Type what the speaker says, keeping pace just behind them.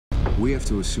We have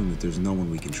to assume that there's no one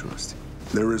we can trust.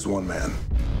 There is one man.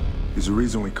 He's the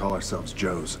reason we call ourselves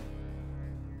Joes.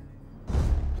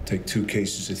 Take 2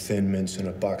 cases of Thin Mints and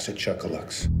a box of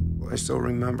Chuckalucks. I still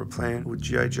remember playing with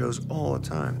G.I. Joes all the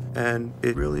time, and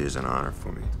it really is an honor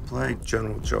for me to play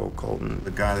General Joe Colton, the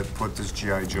guy that put this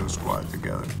G.I. Joe squad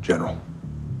together. General,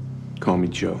 call me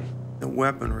Joe. The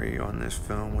weaponry on this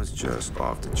film was just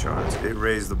off the charts. It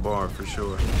raised the bar for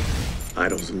sure.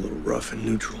 Idol's a little rough and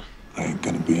neutral. I ain't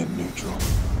gonna be in neutral.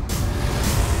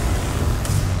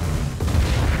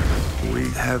 We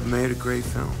have made a great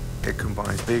film. It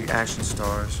combines big action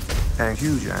stars and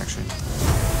huge action.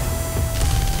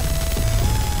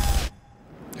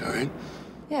 You all right?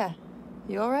 Yeah.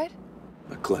 You all right?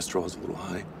 My cholesterol's a little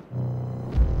high.